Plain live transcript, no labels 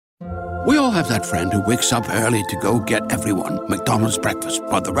We all have that friend who wakes up early to go get everyone McDonald's breakfast,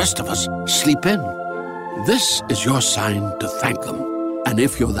 while the rest of us sleep in. This is your sign to thank them. And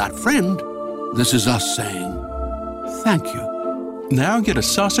if you're that friend, this is us saying thank you. Now get a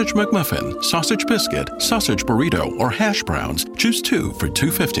sausage McMuffin, sausage biscuit, sausage burrito, or hash browns. Choose 2 for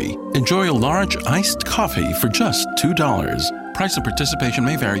 $2.50. Enjoy a large iced coffee for just $2. Price and participation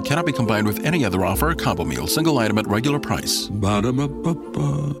may vary. Cannot be combined with any other offer or combo meal. Single item at regular price.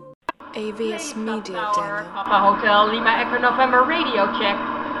 Ba-da-ba-ba-ba. AVS Media Demo. Papa Hotel Lima Echo November radio check.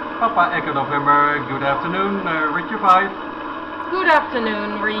 Papa Echo November, good afternoon, read you 5. Good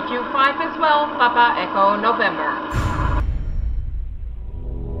afternoon, read you 5 and 12, Papa Echo November.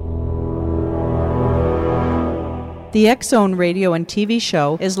 The X-Zone radio and TV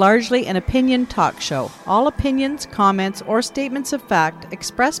show is largely an opinion talk show. All opinions, comments, or statements of fact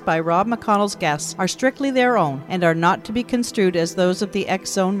expressed by Rob McConnell's guests are strictly their own and are not to be construed as those of the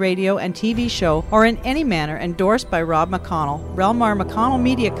X-Zone radio and TV show or in any manner endorsed by Rob McConnell, Relmar McConnell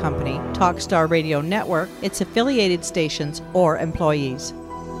Media Company, Talkstar Radio Network, its affiliated stations, or employees.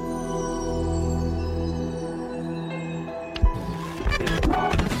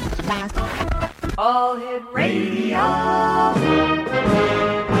 All Hit Radio.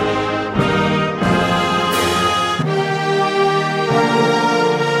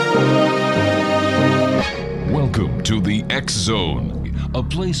 Welcome to the X Zone, a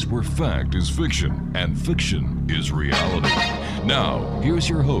place where fact is fiction and fiction is reality. Now, here's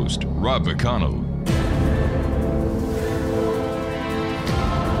your host, Rob McConnell.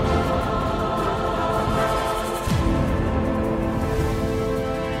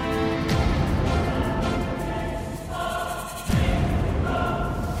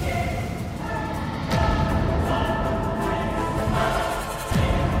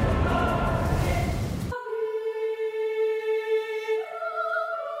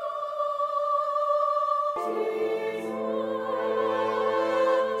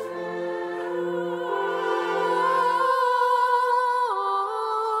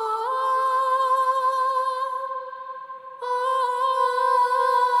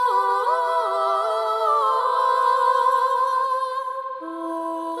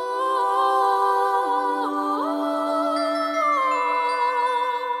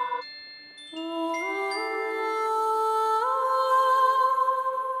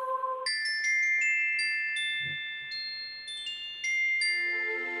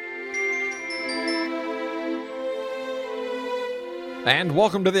 And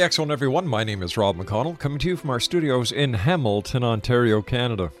welcome to the X-Zone, everyone. My name is Rob McConnell, coming to you from our studios in Hamilton, Ontario,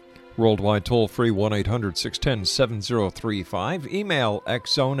 Canada. Worldwide toll-free 1-800-610-7035. Email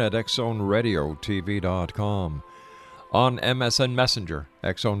xzone@xzoneradiotv.com. On MSN Messenger,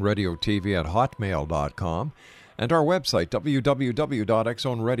 xzoneradiotv@hotmail.com. And our website,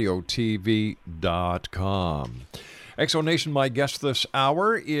 www.xzoneradiotv.com. X-Zone Nation, my guest this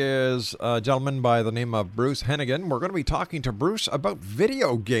hour is a gentleman by the name of Bruce HENNIGAN. We're going to be talking to Bruce about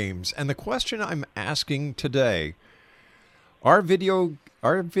video games. And the question I'm asking today, are video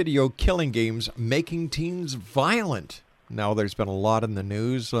killing games making teens violent? Now, there's been a lot in the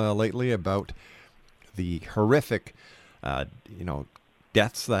news lately about the horrific,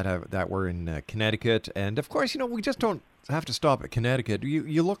 deaths that were in Connecticut. And, of course, we just don't have to stop at Connecticut.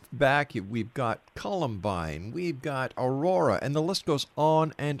 You look back, we've got Columbine, we've got Aurora, and the list goes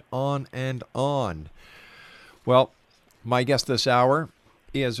on and on and on. Well, my guest this hour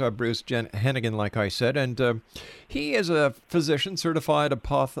is Bruce HENNIGAN, like I said, and he is a physician, certified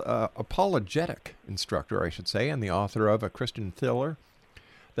apologetic instructor, I should say, and the author of a Christian thriller,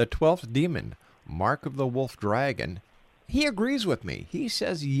 The 12th Demon, Mark of the Wolf Dragon. He agrees with me. He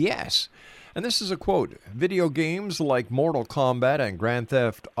says yes. And this is a quote: "Video games like Mortal Kombat and Grand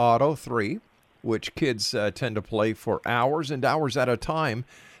Theft Auto 3, which kids tend to play for hours and hours at a time,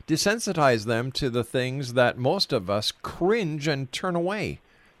 desensitize them to the things that most of us cringe and turn away.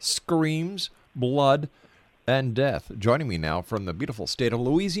 Screams, blood, and death." Joining me now from the beautiful state of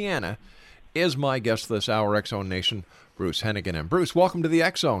Louisiana is my guest this hour, X-Zone Nation, Bruce HENNIGAN. And Bruce, welcome to the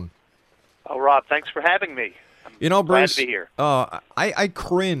X-Zone. Oh, Rob, thanks for having me. Bruce, glad to be here. I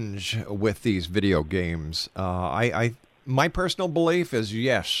cringe with these video games. My personal belief is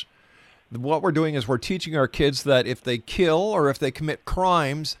yes. What we're doing is we're teaching our kids that if they kill or if they commit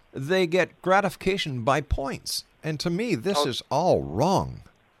crimes, they get gratification by points. And to me, this is all wrong.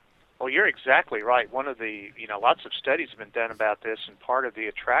 Well, you're exactly right. One of the, lots of studies have been done about this, and part of the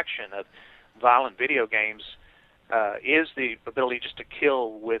attraction of violent video games is the ability just to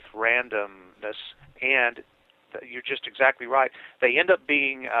kill with randomness, and you're just exactly right. They end up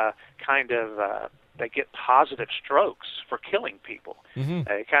being kind of they get positive strokes for killing people.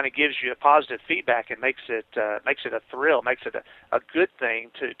 It kind of gives you a positive feedback and makes it a thrill, makes it a good thing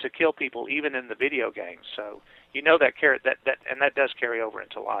to kill people even in the video games. So that does carry over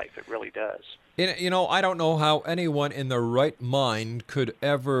into life. It really does. I don't know how anyone in their right mind could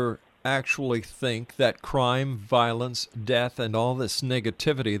ever actually think that crime, violence, death, and all this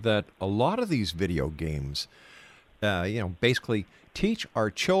negativity that a lot of these video games, basically teach our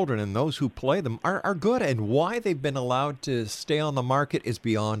children and those who play them are good, and why they've been allowed to stay on the market is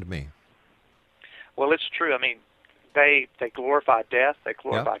beyond me. Well, it's true. I mean, they glorify death, they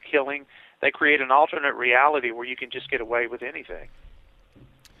glorify killing, they create an alternate reality where you can just get away with anything.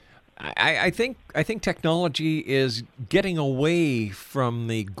 I think technology is getting away from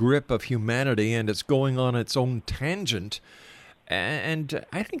the grip of humanity, and it's going on its own tangent. And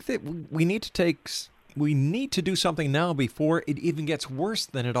I think that we need to do something now before it even gets worse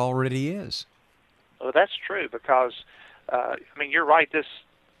than it already is. Well, that's true, because you're right. This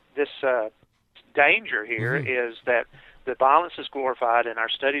danger here is that the violence is glorified, and our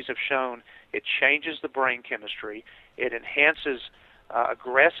studies have shown it changes the brain chemistry. It enhances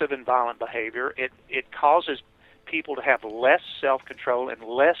aggressive and violent behavior. It causes people to have less self-control and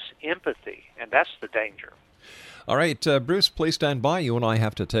less empathy, and that's the danger. All right, Bruce, please stand by. You and I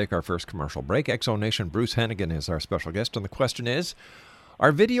have to take our first commercial break. Exo Nation, Bruce Hennigan is our special guest, and the question is,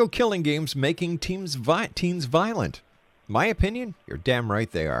 are video killing games making teens violent? My opinion, you're damn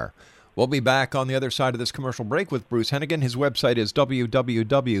right they are. We'll be back on the other side of this commercial break with Bruce Hennigan. His website is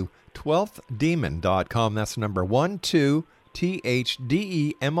www.twelfthdemon.com. That's the number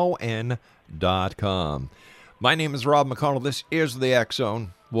 12thdemon.com. My name is Rob McConnell. This is the X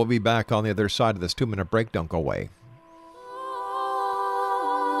Zone. We'll be back on the other side of this 2-minute break. Don't go away.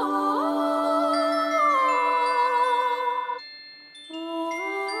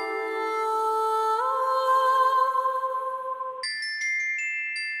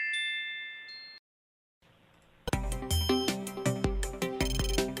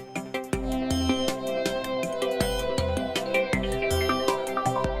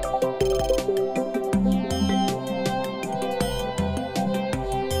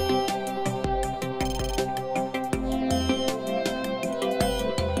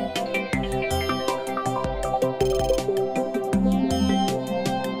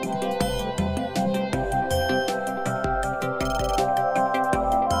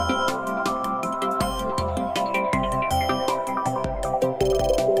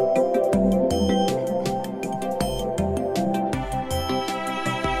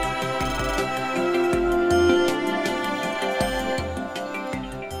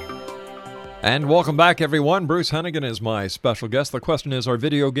 And welcome back, everyone. Bruce Hennigan is my special guest. The question is, are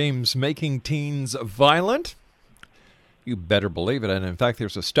video games making teens violent? You better believe it. And in fact,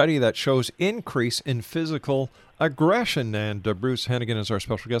 there's a study that shows increase in physical aggression. And Bruce Hennigan is our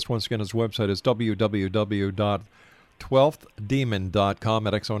special guest. Once again, his website is www.twelfthdemon.com.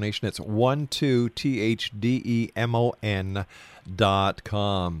 At Exo Nation, it's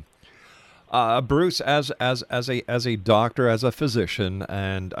 12thdemon.com. Bruce, as a doctor, as a physician,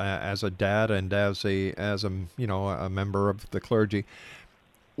 and as a dad, and as a member of the clergy,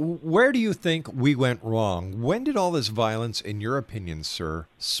 where do you think we went wrong? When did all this violence, in your opinion, sir,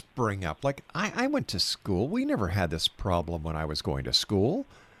 spring up? Like, I went to school. We never had this problem when I was going to school.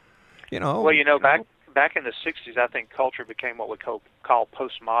 Well, back in the 60s, I think culture became what we call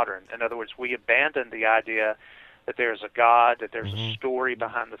postmodern. In other words, we abandoned the idea that there's a God, that there's a story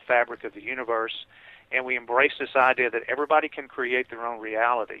behind the fabric of the universe, and we embrace this idea that everybody can create their own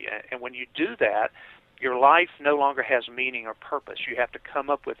reality. And when you do that, your life no longer has meaning or purpose. You have to come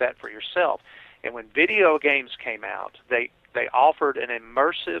up with that for yourself. And when video games came out, they offered an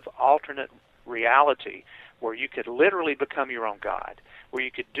immersive alternate reality where you could literally become your own God, where you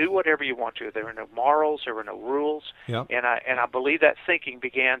could do whatever you want to. There were no morals, there were no rules, and I believe that thinking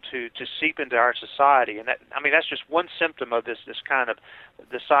began to seep into our society, and that's just one symptom of this kind of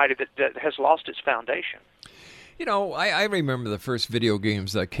the society that has lost its foundation. I remember the first video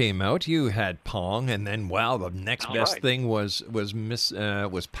games that came out. You had Pong, and then the next best thing was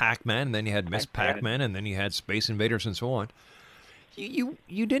Pac-Man, and then you had Miss Pac-Man, and then you had Space Invaders, and so on. You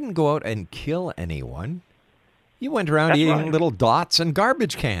didn't go out and kill anyone. You went around eating little dots and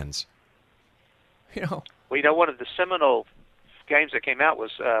garbage cans. Well, one of the seminal games that came out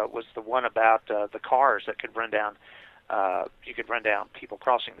was the one about the cars that could run down. You could run down people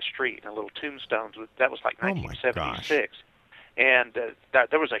crossing the street and little tombstones. That was like 1976, and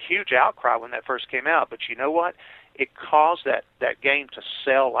there was a huge outcry when that first came out. But you know what? It caused that game to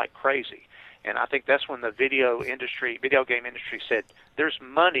sell like crazy, and I think that's when the video game industry said, "There's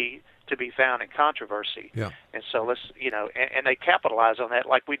money to be found in controversy. Yeah. And so and they capitalize on that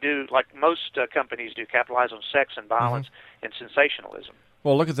like we do, like most companies do, capitalize on sex and violence and sensationalism.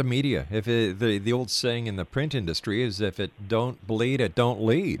 Well, look at the media. If the old saying in the print industry is, if it don't bleed, it don't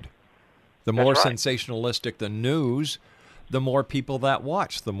lead. The more sensationalistic the news, the more people that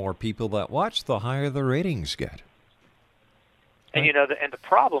watch. The more people that watch, the higher the ratings get. And the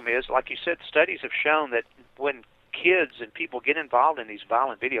problem is, like you said, studies have shown that when kids and people get involved in these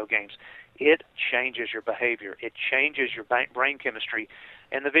violent video games, it changes your behavior. It changes your brain chemistry.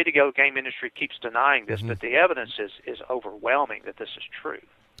 And the video game industry keeps denying this, but the evidence is overwhelming that this is true.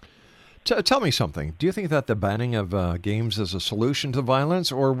 Tell me something. Do you think that the banning of games is a solution to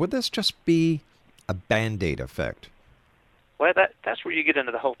violence, or would this just be a Band-Aid effect? Well, that's where you get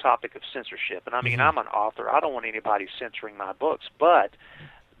into the whole topic of censorship. And I mean, I'm an author. I don't want anybody censoring my books, but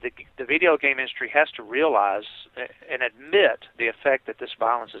the video game industry has to realize and admit the effect that this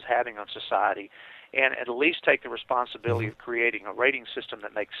violence is having on society, and at least take the responsibility of creating a rating system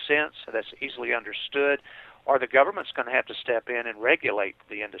that makes sense, that's easily understood, or the government's going to have to step in and regulate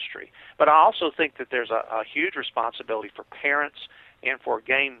the industry. But I also think that there's a huge responsibility for parents and for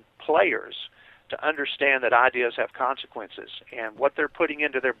game players to understand that ideas have consequences, and what they're putting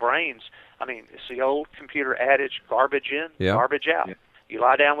into their brains. I mean, it's the old computer adage, garbage in, garbage out. Yeah. You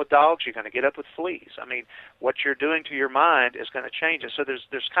lie down with dogs, you're going to get up with fleas. I mean, what you're doing to your mind is going to change it. So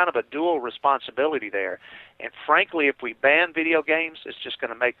there's kind of a dual responsibility there. And frankly, if we ban video games, it's just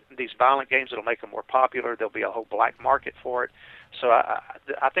going to make these violent games, it'll make them more popular. There'll be a whole black market for it. So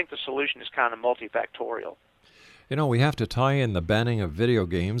I think the solution is kind of multifactorial. You know, we have to tie in the banning of video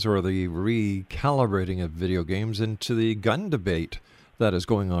games or the recalibrating of video games into the gun debate that is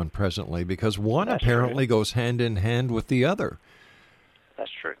going on presently, because one apparently goes hand in hand with the other.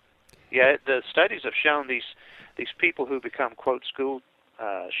 That's true. Yeah, the studies have shown these people who become, quote, school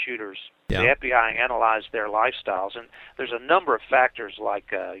shooters, the FBI analyzed their lifestyles, and there's a number of factors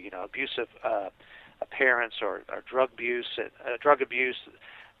like, abusive parents or drug abuse,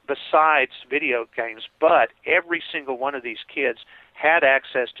 besides video games, but every single one of these kids had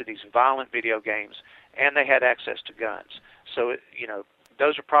access to these violent video games, and they had access to guns. So,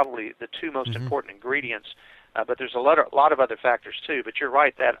 those are probably the two most important ingredients. But there's a lot of other factors too. But you're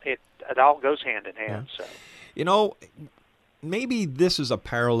right that it all goes hand in hand. Yeah. So, maybe this is a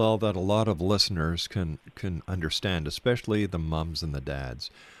parallel that a lot of listeners can understand, especially the mums and the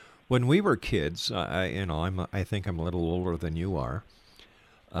dads. When we were kids, I think I'm a little older than you are.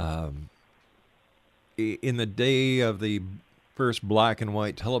 In the day of the first black and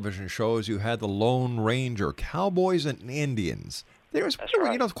white television shows, you had the Lone Ranger, cowboys and Indians. There was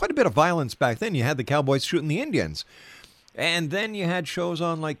quite a bit of violence back then. You had the cowboys shooting the Indians. And then you had shows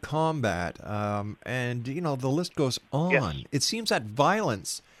on like Combat, and, the list goes on. Yes. It seems that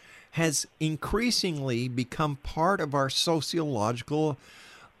violence has increasingly become part of our sociological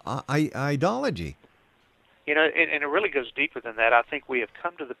ideology. And it really goes deeper than that. I think we have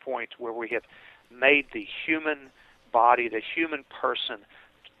come to the point where we have made the human body, the human person,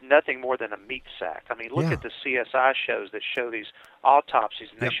 nothing more than a meat sack. I mean, look at the CSI shows that show these autopsies,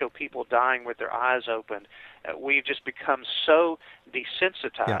 and they show people dying with their eyes open. We've just become so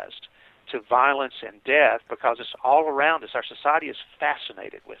desensitized to violence and death because it's all around us. Our society is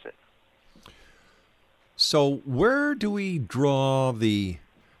fascinated with it. So where do we draw the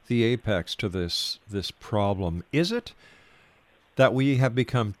apex to this problem? Is it that we have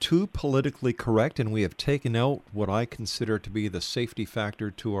become too politically correct and we have taken out what I consider to be the safety factor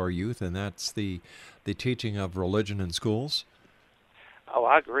to our youth, and that's the teaching of religion in schools? Oh,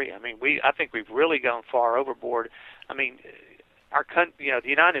 I agree. I mean, I think we've really gone far overboard. I mean, the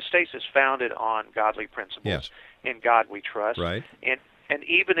United States is founded on godly principles. Yes. In God we trust. Right. And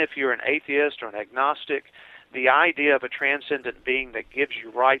even if you're an atheist or an agnostic, the idea of a transcendent being that gives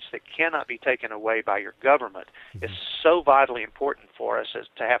you rights that cannot be taken away by your government is so vitally important for us as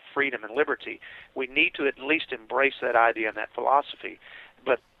to have freedom and liberty. We need to at least embrace that idea and that philosophy.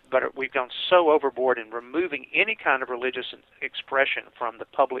 But we've gone so overboard in removing any kind of religious expression from the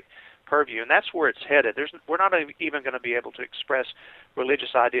public purview, and that's where it's headed. We're not even going to be able to express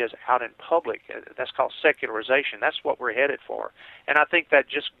religious ideas out in public. That's called secularization. That's what we're headed for. And I think that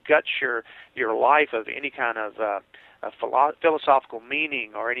just guts your life of any kind of philosophical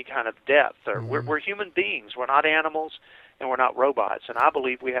meaning or any kind of depth. Or we're human beings. We're not animals, and we're not robots. And I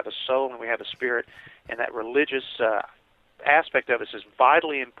believe we have a soul and we have a spirit, and that religious aspect of us is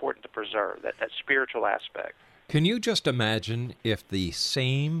vitally important to preserve, that spiritual aspect. Can you just imagine if the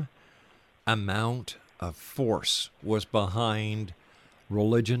same amount of force was behind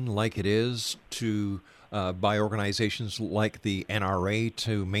religion like it is to by organizations like the NRA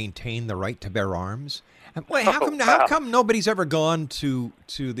to maintain the right to bear arms. And wait, how come nobody's ever gone to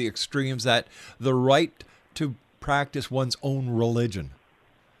the extremes that the right to practice one's own religion?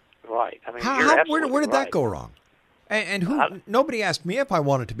 Right. I mean, where did that go wrong? And nobody asked me if I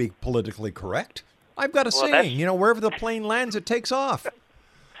wanted to be politically correct. I've got a saying, wherever the plane lands, it takes off.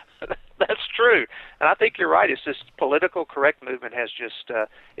 That's true. And I think you're right. It's this political correct movement has just,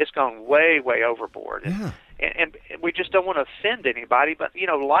 it's gone way, way overboard. Yeah. And we just don't want to offend anybody. But,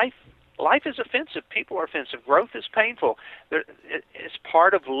 life is offensive. People are offensive. Growth is painful. It's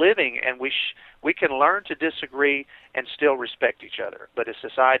part of living, and we can learn to disagree and still respect each other. But it's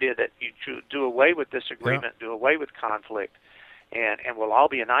this idea that you do away with disagreement, do away with conflict, and we'll all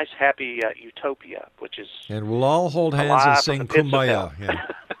be a nice, happy utopia, which is... And we'll all hold hands and sing Kumbaya.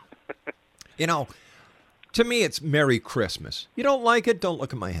 Yeah. To me, it's Merry Christmas. You don't like it, don't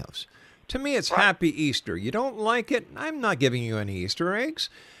look at my house. To me, it's Happy Easter. You don't like it, I'm not giving you any Easter eggs.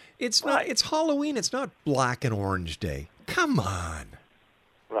 It's not. It's Halloween. It's not Black and Orange Day. Come on.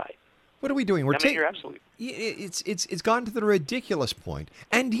 Right. What are we doing? You're absolutely... It's gone to the ridiculous point.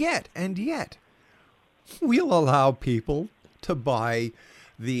 And yet, we'll allow people to buy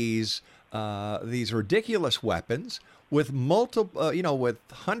these ridiculous weapons with multiple, with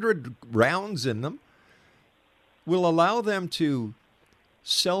 100 rounds in them. We'll allow them to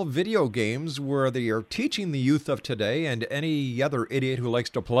sell video games where they are teaching the youth of today and any other idiot who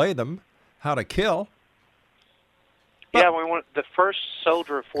likes to play them how to kill. But, the first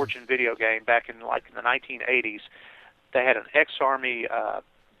Soldier of Fortune video game back in the 1980s, they had an ex-Army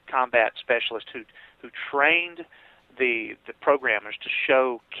combat specialist who trained the programmers to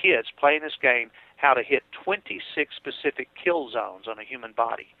show kids playing this game how to hit 26 specific kill zones on a human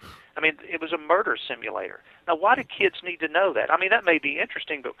body. I mean, it was a murder simulator. Now, why do kids need to know that? I mean, that may be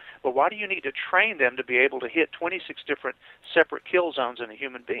interesting, but why do you need to train them to be able to hit 26 different separate kill zones in a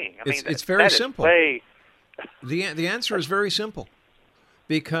human being? I mean, it's very simple. The answer is very simple.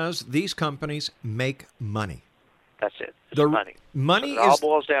 Because these companies make money. That's it. Money. Money it all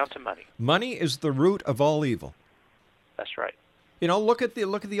boils down to money. Money is the root of all evil. That's right. Look at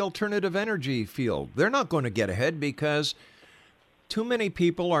the alternative energy field. They're not going to get ahead because too many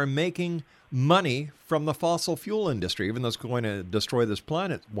people are making money from the fossil fuel industry, even though it's going to destroy this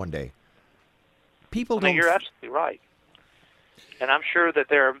planet one day. You're absolutely right. And I'm sure that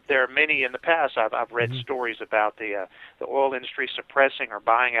there are many in the past. I've read stories about the oil industry suppressing or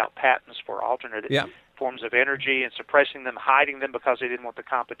buying out patents for alternate forms of energy and suppressing them, hiding them because they didn't want the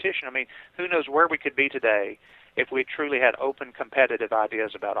competition. I mean, who knows where we could be today if we truly had open, competitive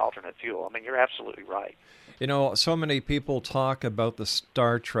ideas about alternate fuel. I mean, you're absolutely right. So many people talk about the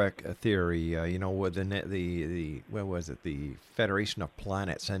Star Trek theory, with the Federation of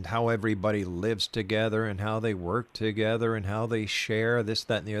Planets and how everybody lives together and how they work together and how they share this,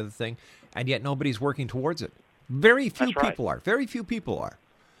 that, and the other thing, and yet nobody's working towards it. Very few people are. Very few people are.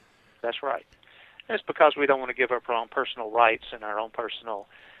 That's right. And it's because we don't want to give up our own personal rights and our own personal...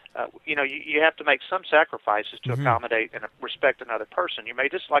 you have to make some sacrifices to accommodate and respect another person. You may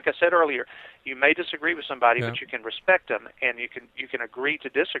like I said earlier, you may disagree with somebody, but you can respect them, and you can agree to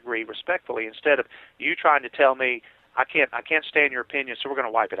disagree respectfully instead of you trying to tell me I can't stand your opinion, so we're going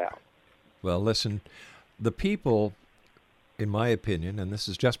to wipe it out. Well, listen, the people, in my opinion, and this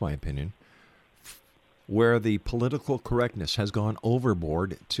is just my opinion, where the political correctness has gone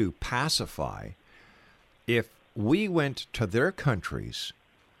overboard to pacify, if we went to their countries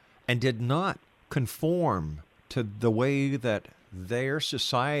and did not conform to the way that their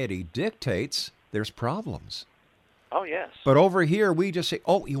society dictates, there's problems. Oh, yes. But over here, we just say,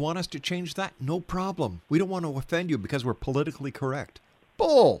 you want us to change that? No problem. We don't want to offend you because we're politically correct.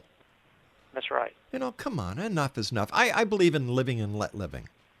 Bull! That's right. Come on, enough is enough. I believe in living and let living.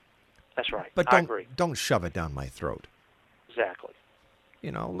 That's right. But I agree. Don't shove it down my throat. Exactly.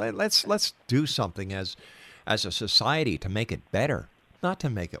 Let's do something as a society to make it better. Not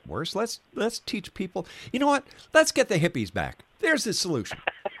to make it worse. Let's teach people. You know what? Let's get the hippies back. There's the solution.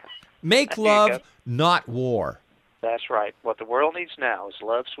 Make love, not war. That's right. What the world needs now is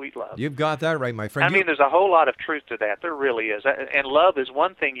love, sweet love. You've got that right, my friend. I mean, there's a whole lot of truth to that. There really is. And love is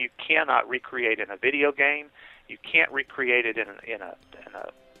one thing you cannot recreate in a video game. You can't recreate it in a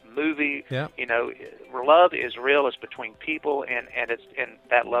movie. Yeah. Love is real. It's between people, and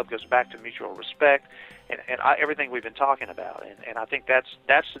that love goes back to mutual respect and everything we've been talking about. And I think that's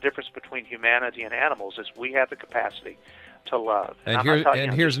the difference between humanity and animals is we have the capacity to love.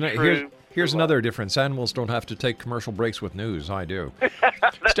 And here's another difference. Animals don't have to take commercial breaks with news. I do.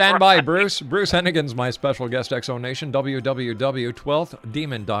 Stand by, Bruce. Bruce Hennigan's my special guest, X-Zone Nation,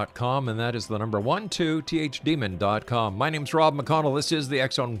 www.12demon.com, and that is the number 12thdemon.com. My name's Rob McConnell. This is the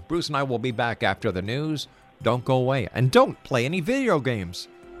X-Zone. Bruce and I will be back after the news. Don't go away. And don't play any video games.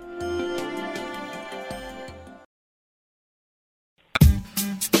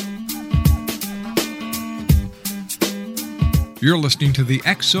 You're listening to the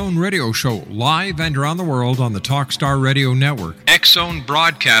X-Zone Radio Show, live and around the world on the Talkstar Radio Network, X-Zone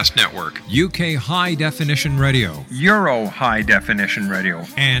Broadcast Network, UK High Definition Radio, Euro High Definition Radio,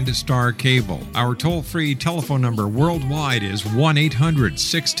 and Star Cable. Our toll-free telephone number worldwide is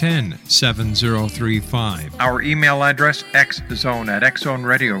 1-800-610-7035. Our email address,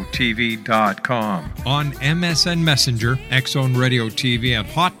 xzone@xzoneradiotv.com. On MSN Messenger,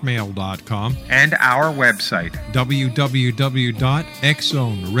 xzoneradiotv@hotmail.com, and our website, www.xzoneradiotv.com. I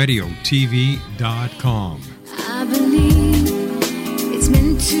believe it's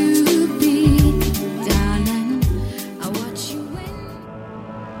meant to be, darling. I watch you win.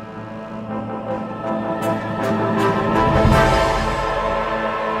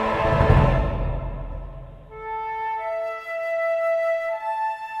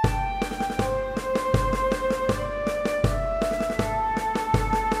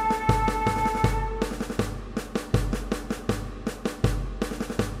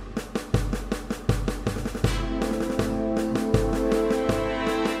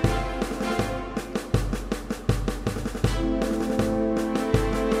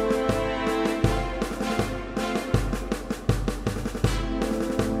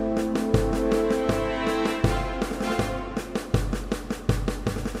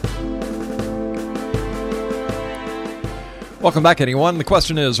 Welcome back, anyone. The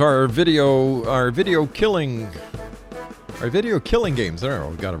question is, are video killing games, there,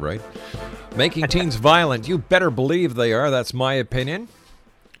 we got it right, making teens violent? You better believe they are. That's my opinion.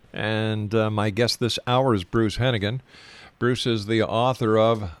 And my guest this hour is Bruce Hennigan. Bruce is the author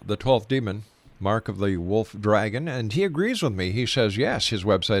of The 12th Demon, Mark of the Wolf Dragon, and he agrees with me. He says yes, his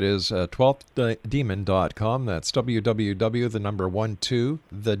website is 12demon.com. That's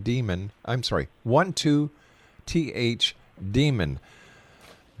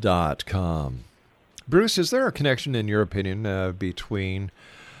www.12demon.com. Bruce, is there a connection, in your opinion, between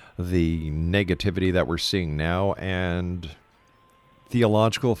the negativity that we're seeing now and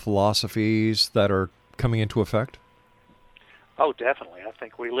theological philosophies that are coming into effect? Oh, definitely. I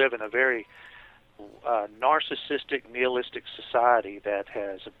think we live in a very narcissistic, nihilistic society that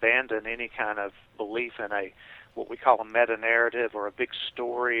has abandoned any kind of belief in what we call a meta-narrative or a big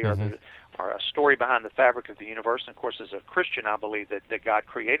story, or a story behind the fabric of the universe. And of course, as a Christian, I believe that God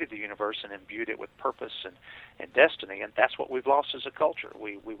created the universe and imbued it with purpose and destiny, and that's what we've lost as a culture.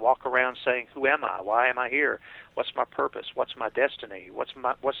 We walk around saying, who am I? Why am I here? What's my purpose? What's my destiny? What's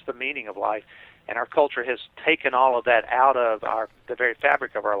the meaning of life? And our culture has taken all of that out of the very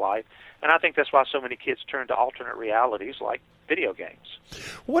fabric of our life, and I think that's why so many kids turn to alternate realities like video games.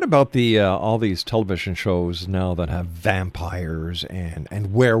 What about all these television shows now that have vampires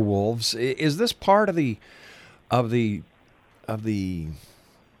and werewolves? Is this part of the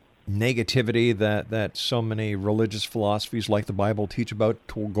negativity that so many religious philosophies like the Bible teach about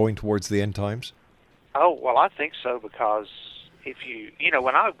going towards the end times? Oh, well, I think so, because if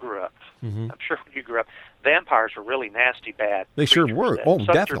when I grew up, I'm sure when you grew up, vampires were really nasty, bad. They sure were. Oh,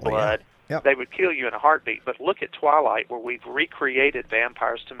 definitely. Your blood. Yeah. They would kill you in a heartbeat. But look at Twilight, where we've recreated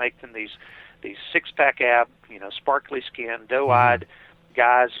vampires to make them these six-pack ab, sparkly skin, doe-eyed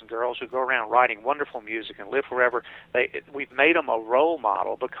guys and girls who go around writing wonderful music and live forever. We've made them a role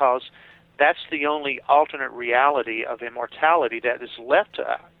model because that's the only alternate reality of immortality that is left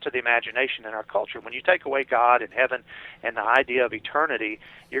to the imagination in our culture. When you take away God and heaven and the idea of eternity,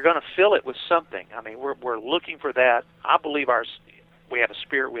 you're going to fill it with something. I mean, we're looking for that. I believe we have a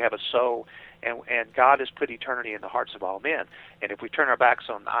spirit, we have a soul, and God has put eternity in the hearts of all men. And if we turn our backs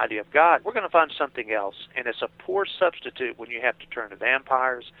on the idea of God, we're going to find something else. And it's a poor substitute when you have to turn to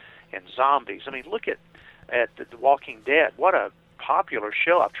vampires and zombies. I mean, look at The Walking Dead. What a popular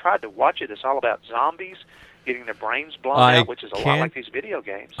show. I've tried to watch it. It's all about zombies getting their brains blown out, which is a lot like these video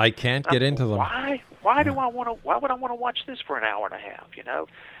games. I can't get into them. Why would I want to watch this for an hour and a half,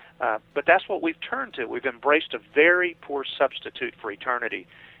 But that's what we've turned to. We've embraced a very poor substitute for eternity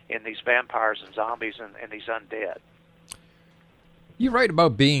in these vampires and zombies and these undead. You write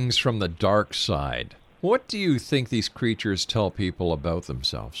about beings from the dark side. What do you think these creatures tell people about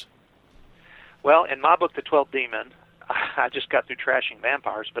themselves? Well, in my book, The 12th Demon, I just got through trashing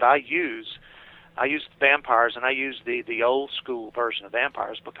vampires, but I use I use vampires, and I use the old school version of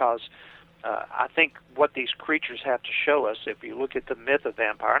vampires because I think what these creatures have to show us, if you look at the myth of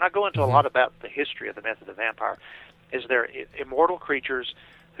vampire, and I go into a lot about the history of the myth of the vampire, is they're immortal creatures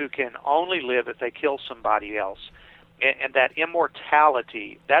who can only live if they kill somebody else. And that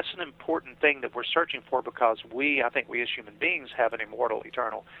immortality, that's an important thing that we're searching for, because I think we as human beings have an immortal,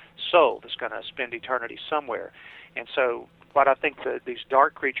 eternal soul that's going to spend eternity somewhere. And so what I think these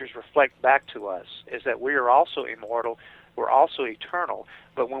dark creatures reflect back to us is that we are also immortal, we're also eternal,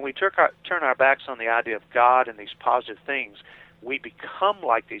 but when we turn our backs on the idea of God and these positive things, we become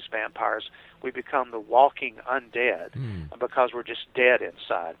like these vampires. We become the walking undead because we're just dead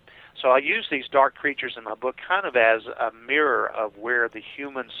inside. So I use these dark creatures in my book kind of as a mirror of where the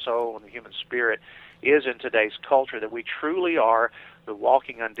human soul and the human spirit is in today's culture, that we truly are the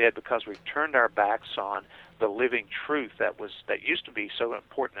walking undead because we've turned our backs on the living truth that used to be so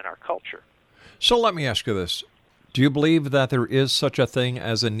important in our culture. So let me ask you this. Do you believe that there is such a thing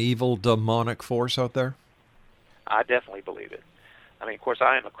as an evil demonic force out there? I definitely believe it. I mean, of course,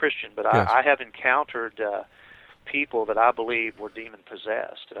 I am a Christian, but yes. I have encountered people that I believe were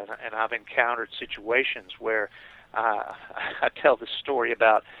demon-possessed, and I've encountered situations where I tell this story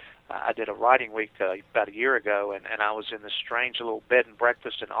about, I did a writing week about a year ago, and I was in this strange little bed and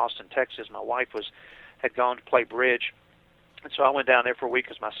breakfast in Austin, Texas. My wife had gone to play bridge, and so I went down there for a week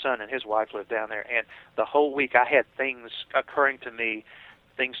because my son and his wife lived down there, and the whole week I had things occurring to me,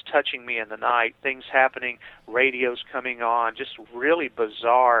 things touching me in the night, things happening, radios coming on, just really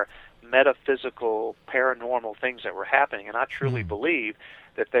bizarre metaphysical, paranormal things that were happening. And I truly believe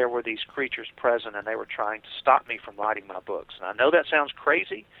that there were these creatures present, and they were trying to stop me from writing my books. And I know that sounds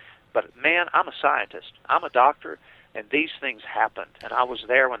crazy, but man, I'm a scientist. I'm a doctor, and these things happened. And I was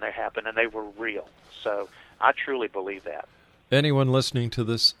there when they happened, and they were real. So I truly believe that. Anyone listening to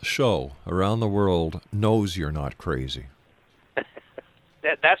this show around the world knows you're not crazy.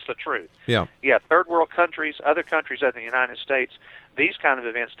 That's the truth. Yeah. Yeah, third world countries, other countries other than the United States, these kind of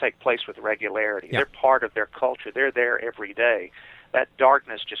events take place with regularity. Yeah. They're part of their culture. They're there every day. That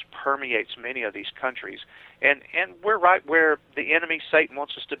darkness just permeates many of these countries. And we're right where the enemy, Satan,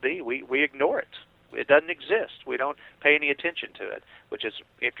 wants us to be. We ignore it. It doesn't exist. We don't pay any attention to it, which is,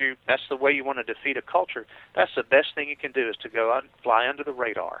 that's the way you want to defeat a culture, that's the best thing you can do, is to go out and fly under the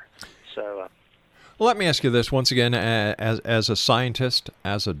radar. So... Well, let me ask you this once again, as a scientist,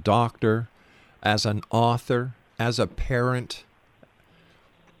 as a doctor, as an author, as a parent.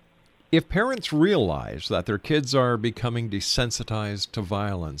 If parents realize that their kids are becoming desensitized to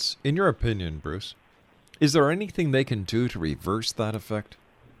violence, in your opinion, Bruce, is there anything they can do to reverse that effect?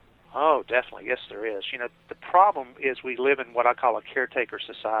 Oh, definitely. Yes, there is. You know, the problem is we live in what I call a caretaker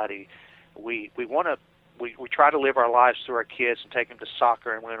society. We try to live our lives through our kids and take them to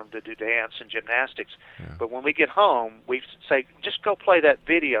soccer and want them to do dance and gymnastics. Yeah. But when we get home, we say, just go play that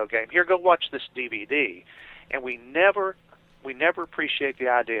video game. Here, go watch this DVD. And we never appreciate the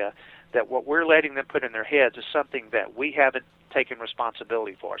idea that what we're letting them put in their heads is something that we haven't taken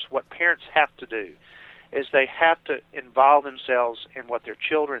responsibility for. So what parents have to do is they have to involve themselves in what their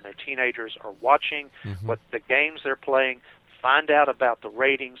children, their teenagers are watching, what the games they're playing, find out about the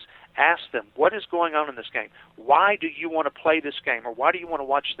ratings, ask them, what is going on in this game? Why do you want to play this game, or why do you want to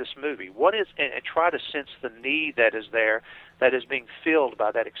watch this movie? What is, and try to sense the need that is there, that is being filled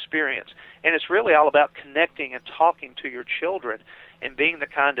by that experience. And it's really all about connecting and talking to your children and being the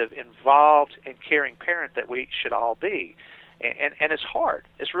kind of involved and caring parent that we should all be. And it's hard.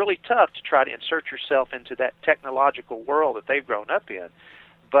 It's really tough to try to insert yourself into that technological world that they've grown up in.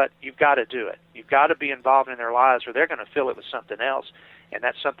 But you've got to do it. You've got to be involved in their lives, or they're going to fill it with something else. And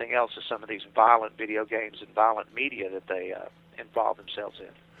that something else is some of these violent video games and violent media that they involve themselves in.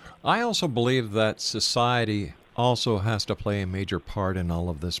 I also believe that society also has to play a major part in all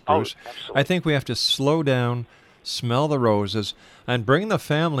of this, Bruce. Oh, absolutely. I think we have to slow down, smell the roses, and bring the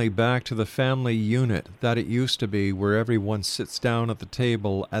family back to the family unit that it used to be, where everyone sits down at the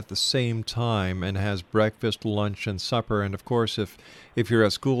table at the same time and has breakfast, lunch, and supper. And, of course, if you're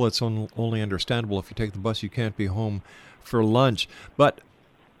at school, it's only understandable. If you take the bus, you can't be home for lunch. But,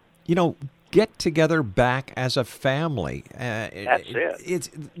 you know, get together back as a family. That's it. It's,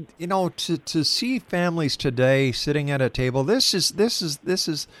 you know, to see families today sitting at a table, this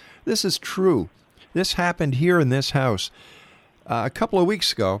is true. This happened here in this house. A couple of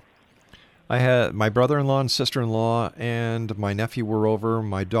weeks ago, I had my brother-in-law and sister-in-law and my nephew were over.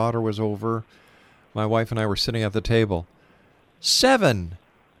 My daughter was over. My wife and I were sitting at the table. 7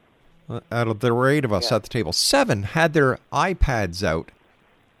 out of there were 8 of us at the table. 7 had their iPads out,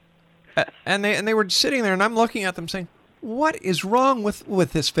 and they were sitting there, and I'm looking at them saying, "What is wrong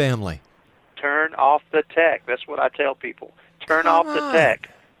with this family? turn off the tech. That's what I tell people. Turn off the tech.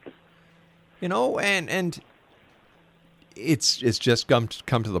 You know, and it's just come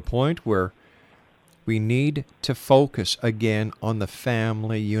to the point where we need to focus again on the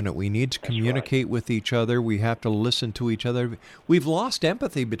family unit. We need to communicate with each other. We have to listen to each other. We've lost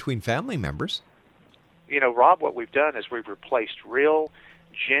empathy between family members. You know, Rob, what we've done is we've replaced real,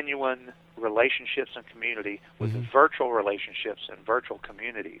 genuine relationships and community with virtual relationships and virtual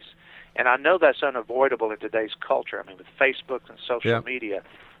communities. And I know that's unavoidable in today's culture. I mean, with Facebook and social media.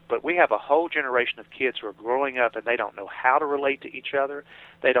 But we have a whole generation of kids who are growing up and they don't know how to relate to each other.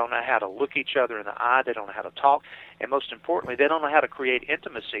 They don't know how to look each other in the eye. They don't know how to talk. And most importantly, they don't know how to create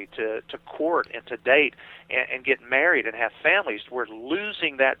intimacy, to court and to date and get married and have families. We're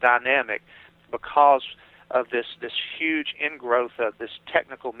losing that dynamic because of this huge ingrowth of this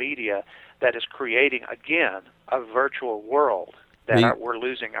technical media that is creating, again, a virtual world that we're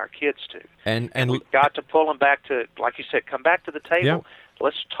losing our kids to. And we've got to pull them back to, like you said, come back to the table. Yeah.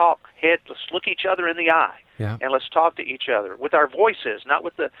 Let's talk let's look each other in the eye. Yeah. And let's talk to each other with our voices, not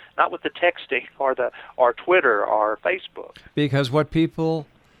with the texting or Twitter or Facebook. Because what people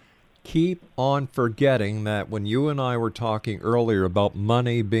keep on forgetting, that when you and I were talking earlier about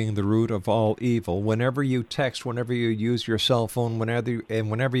money being the root of all evil, whenever you text, whenever you use your cell phone,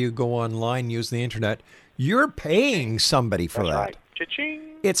 whenever you go online, use the internet, you're paying somebody for that. Right. Cha-ching.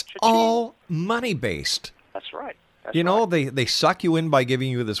 It's Cha-ching. all money based. That's right. You know, they suck you in by giving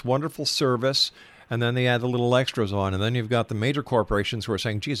you this wonderful service, and then they add the little extras on, and then you've got the major corporations who are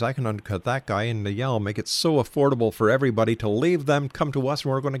saying, geez, I can undercut that guy, and I'll make it so affordable for everybody to leave them, come to us,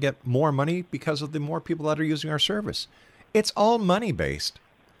 and we're going to get more money because of the more people that are using our service. It's all money-based.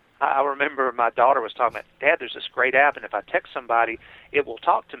 I remember my daughter was talking about, Dad, there's this great app, and if I text somebody, it will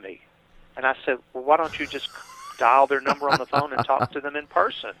talk to me. And I said, well, why don't you just dial their number on the phone and talk to them in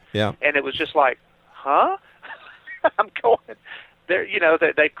person? Yeah. And it was just like, huh? I'm going.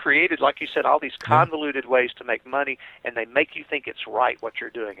 They've created, like you said, all these convoluted ways to make money, and they make you think it's right what you're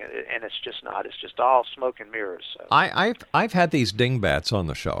doing, and it's just not. It's just all smoke and mirrors. So. I've had these dingbats on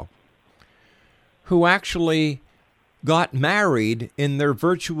the show who actually got married in their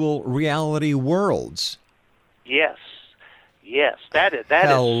virtual reality worlds. Yes, that is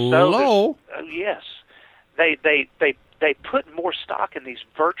Hello? So. Yes, they put more stock in these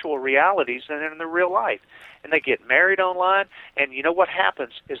virtual realities than in the real life. And they get married online, and you know what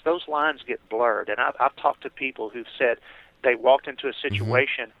happens is those lines get blurred. And I've talked to people who've said they walked into a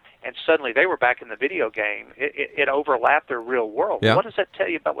situation, and suddenly they were back in the video game. It overlapped their real world. Yeah. What does that tell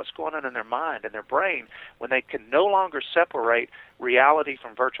you about what's going on in their mind and their brain when they can no longer separate reality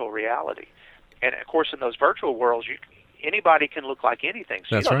from virtual reality? And, of course, in those virtual worlds, anybody can look like anything,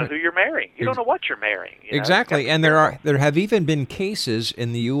 so That's you don't right. know who you're marrying. You don't know what you're marrying. Exactly, and there have even been cases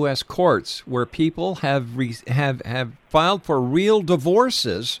in the U.S. courts where people have filed for real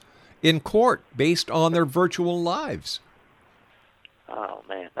divorces in court based on their virtual lives. Oh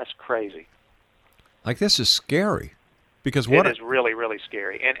man, that's crazy. Like, this is scary, because it is really, really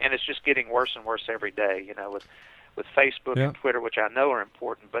scary, and it's just getting worse and worse every day. You know, with Facebook and Twitter, which I know are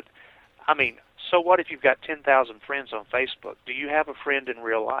important, but I mean. So what if you've got 10,000 friends on Facebook? Do you have a friend in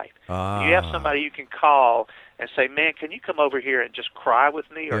real life? Do you have somebody you can call and say, man, can you come over here and just cry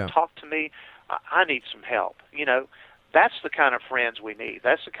with me or talk to me? I need some help. You know, that's the kind of friends we need.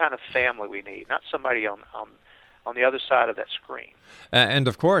 That's the kind of family we need, not somebody on the other side of that screen. And,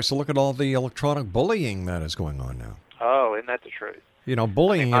 of course, look at all the electronic bullying that is going on now. Oh, isn't that the truth? You know,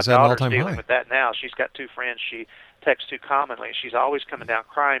 bullying is at an all-time high. My daughter's dealing with that now. She's got two friends she texts too commonly. She's always coming down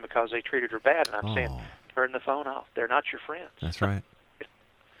crying because they treated her bad, and I'm saying, turn the phone off. They're not your friends. That's right.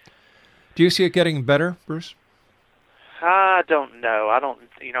 Do you see it getting better, Bruce? I don't know.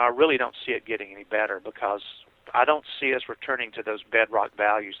 I really don't see it getting any better because I don't see us returning to those bedrock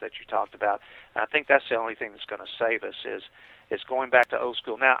values that you talked about. And I think that's the only thing that's going to save us is going back to old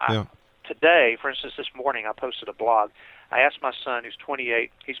school. Now, today, for instance, this morning I posted a blog. I asked my son, who's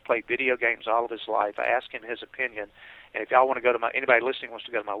 28, he's played video games all of his life. I asked him his opinion, and if y'all want to go to anybody listening wants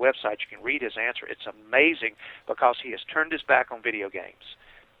to go to my website, you can read his answer. It's amazing because he has turned his back on video games.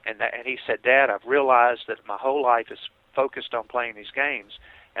 And he said, Dad, I've realized that my whole life is focused on playing these games,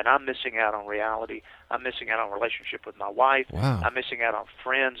 and I'm missing out on reality. I'm missing out on relationship with my wife. Wow. I'm missing out on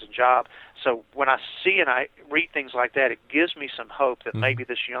friends and job. So when I see and I read things like that, it gives me some hope that maybe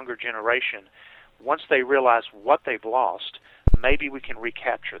this younger generation, once they realize what they've lost, maybe we can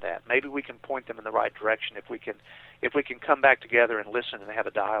recapture that. Maybe we can point them in the right direction if we can come back together and listen and have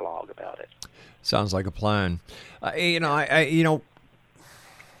a dialogue about it. Sounds like a plan.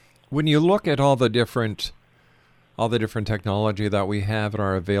 When you look at all the different all the different technology that we have at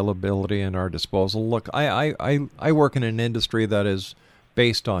our availability and our disposal. Look, I work in an industry that is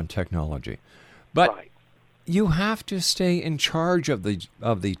based on technology, but you have to stay in charge of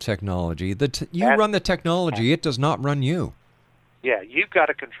the technology. You run the technology; it does not run you. Yeah, you've got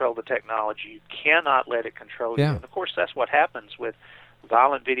to control the technology. You cannot let it control you. And of course, that's what happens with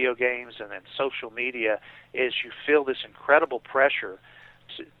violent video games and then social media. Is you feel this incredible pressure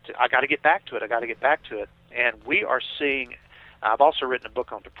to I got to get back to it. I got to get back to it. And we are seeing. I've also written a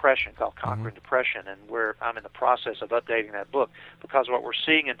book on depression called Conquering Depression, and I'm in the process of updating that book because what we're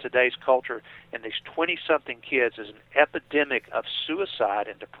seeing in today's culture in these 20-something kids is an epidemic of suicide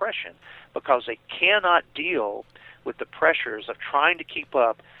and depression because they cannot deal with the pressures of trying to keep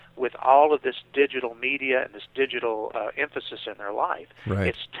up with all of this digital media and this digital emphasis in their life. Right.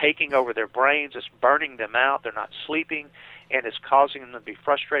 It's taking over their brains. It's burning them out. They're not sleeping, and it's causing them to be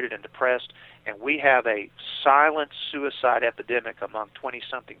frustrated and depressed. And we have a silent suicide epidemic among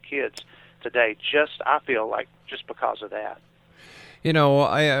 20-something kids today, I feel like, just because of that. You know,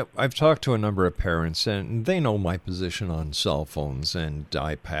 I've talked to a number of parents, and they know my position on cell phones and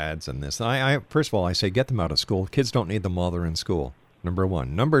iPads and this. First of all, I say get them out of school. Kids don't need them while they're in school. Number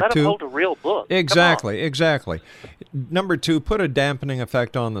one. Number Let two. them hold a real book. Exactly. Number two, put a dampening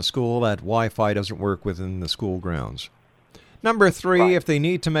effect on the school that Wi-Fi doesn't work within the school grounds. Number three, if they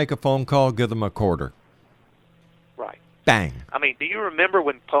need to make a phone call, give them a quarter. Right. Bang. I mean, do you remember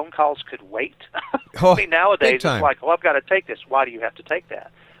when phone calls could wait? Oh, I mean, nowadays big time. it's like, oh, I've got to take this. Why do you have to take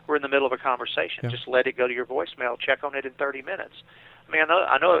that? We're in the middle of a conversation. Just let it go to your voicemail. Check on it in 30 minutes. I mean,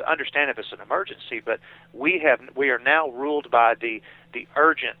 I understand if it's an emergency, but we are now ruled by the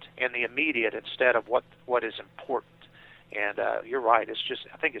urgent and the immediate instead of what is important. And you're right.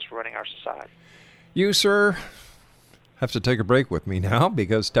 I think it's running our society. You, sir, have to take a break with me now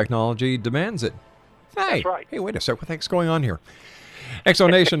because technology demands it. Hey, that's right. Hey, wait a sec. What the heck's going on here?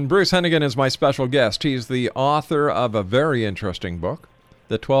 Exonation, Bruce Hennigan is my special guest. He's the author of a very interesting book,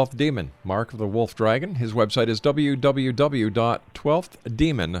 The 12th Demon, Mark of the Wolf Dragon. His website is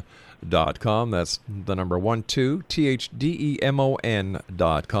www.12demon.com. That's the number 12,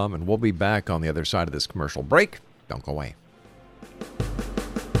 THDEMON.com. And we'll be back on the other side of this commercial break. Don't go away.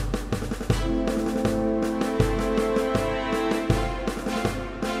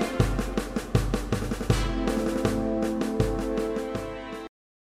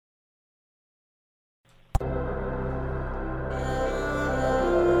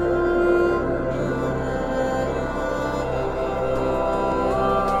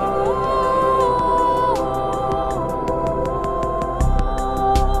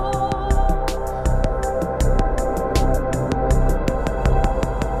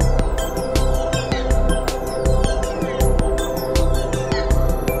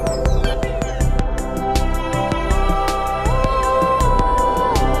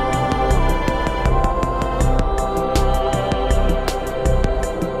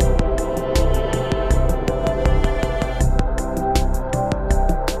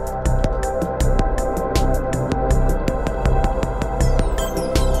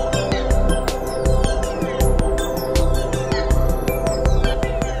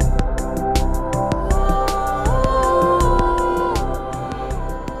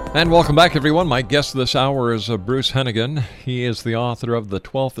 And welcome back, everyone. My guest this hour is Bruce Hennigan. He is the author of The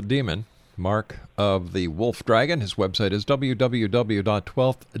 12th Demon, Mark of the Wolf Dragon. His website is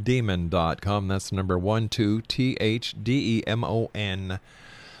www.12demon.com. That's the number 12,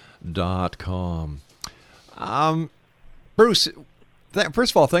 THDEMON.com. Bruce,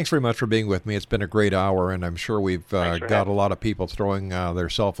 first of all, thanks very much for being with me. It's been a great hour, and I'm sure we've got a lot of people throwing their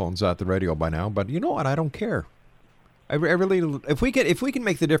cell phones at the radio by now. But you know what? I don't care. I really, if we can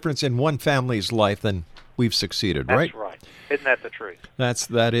make the difference in one family's life, then we've succeeded, right? That's right. Isn't that the truth?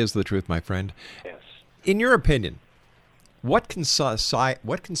 That is the truth, my friend. Yes. In your opinion, what can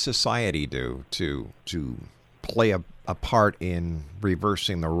society do to play a part in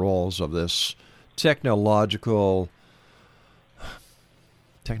reversing the roles of this technological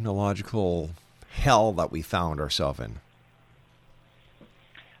hell that we found ourselves in?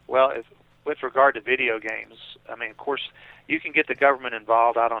 Well, with regard to video games, I mean, of course, you can get the government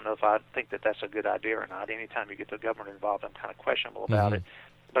involved. I don't know if I think that that's a good idea or not. Anytime you get the government involved, I'm kind of questionable about it.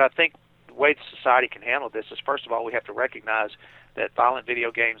 But I think the way society can handle this is, first of all, we have to recognize that violent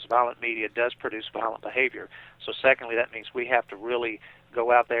video games, violent media does produce violent behavior. So secondly, that means we have to really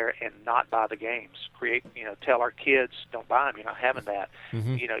go out there and not buy the games. Tell our kids, don't buy them. You're not having that.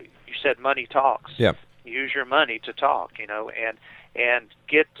 You said money talks. Yep. Use your money to talk, and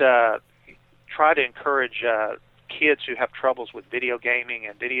get try to encourage kids who have troubles with video gaming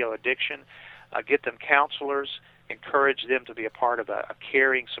and video addiction, get them counselors, encourage them to be a part of a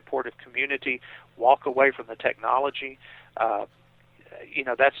caring, supportive community, walk away from the technology.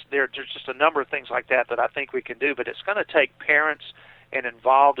 There's just a number of things like that I think we can do, but it's going to take parents and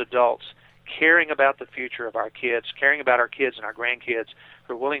involved adults caring about the future of our kids, caring about our kids and our grandkids,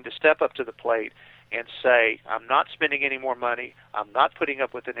 who are willing to step up to the plate and say, I'm not spending any more money, I'm not putting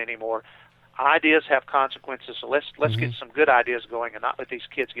up with it anymore. Ideas have consequences, so let's get some good ideas going and not let these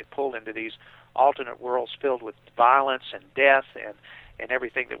kids get pulled into these alternate worlds filled with violence and death and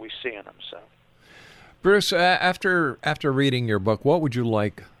everything that we see in them. So, Bruce, after reading your book, what would you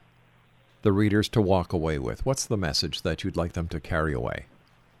like the readers to walk away with? What's the message that you'd like them to carry away?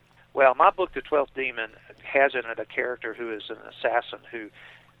 Well, my book, The 12th Demon, has in it a character who is an assassin who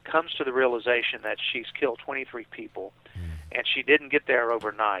comes to the realization that she's killed 23 people, and she didn't get there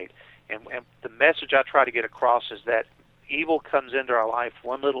overnight. And the message I try to get across is that evil comes into our life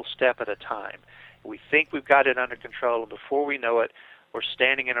one little step at a time. We think we've got it under control, and before we know it, we're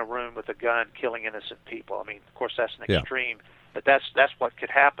standing in a room with a gun killing innocent people. I mean, of course, that's an extreme, but that's what could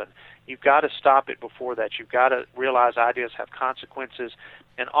happen. You've got to stop it before that. You've got to realize ideas have consequences,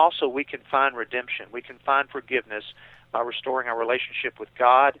 and also we can find redemption. We can find forgiveness by restoring our relationship with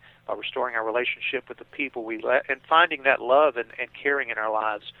God, by restoring our relationship with the people we let, and finding that love and caring in our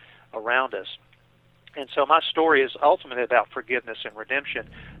lives around us. And so my story is ultimately about forgiveness and redemption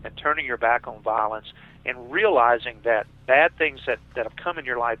and turning your back on violence and realizing that bad things that have come in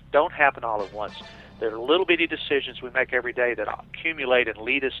your life don't happen all at once. There are little bitty decisions we make every day that accumulate and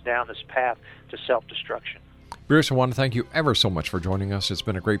lead us down this path to self-destruction. Bruce, I want to thank you ever so much for joining us. It's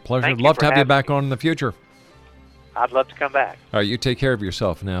been a great pleasure. Thank I'd you love for to have you having back me. on in the future. I'd love to come back. All right, you take care of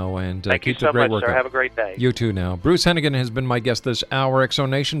yourself now, and Thank you keep so the great much, work sir. up. Have a great day. You too now. Bruce Hennigan has been my guest this hour.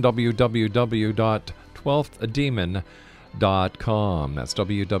 ExoNation, www.12thdemon.com. That's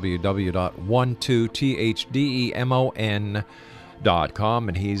www.12thdemon.com.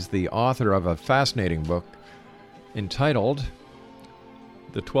 And he's the author of a fascinating book entitled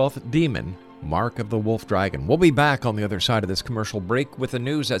The 12th Demon, Mark of the Wolf Dragon. We'll be back on the other side of this commercial break with the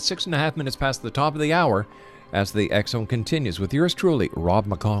news at 6.5 minutes past the top of the hour as the X Zone continues with yours truly, Rob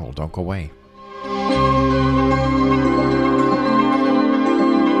McConnell. Don't go away.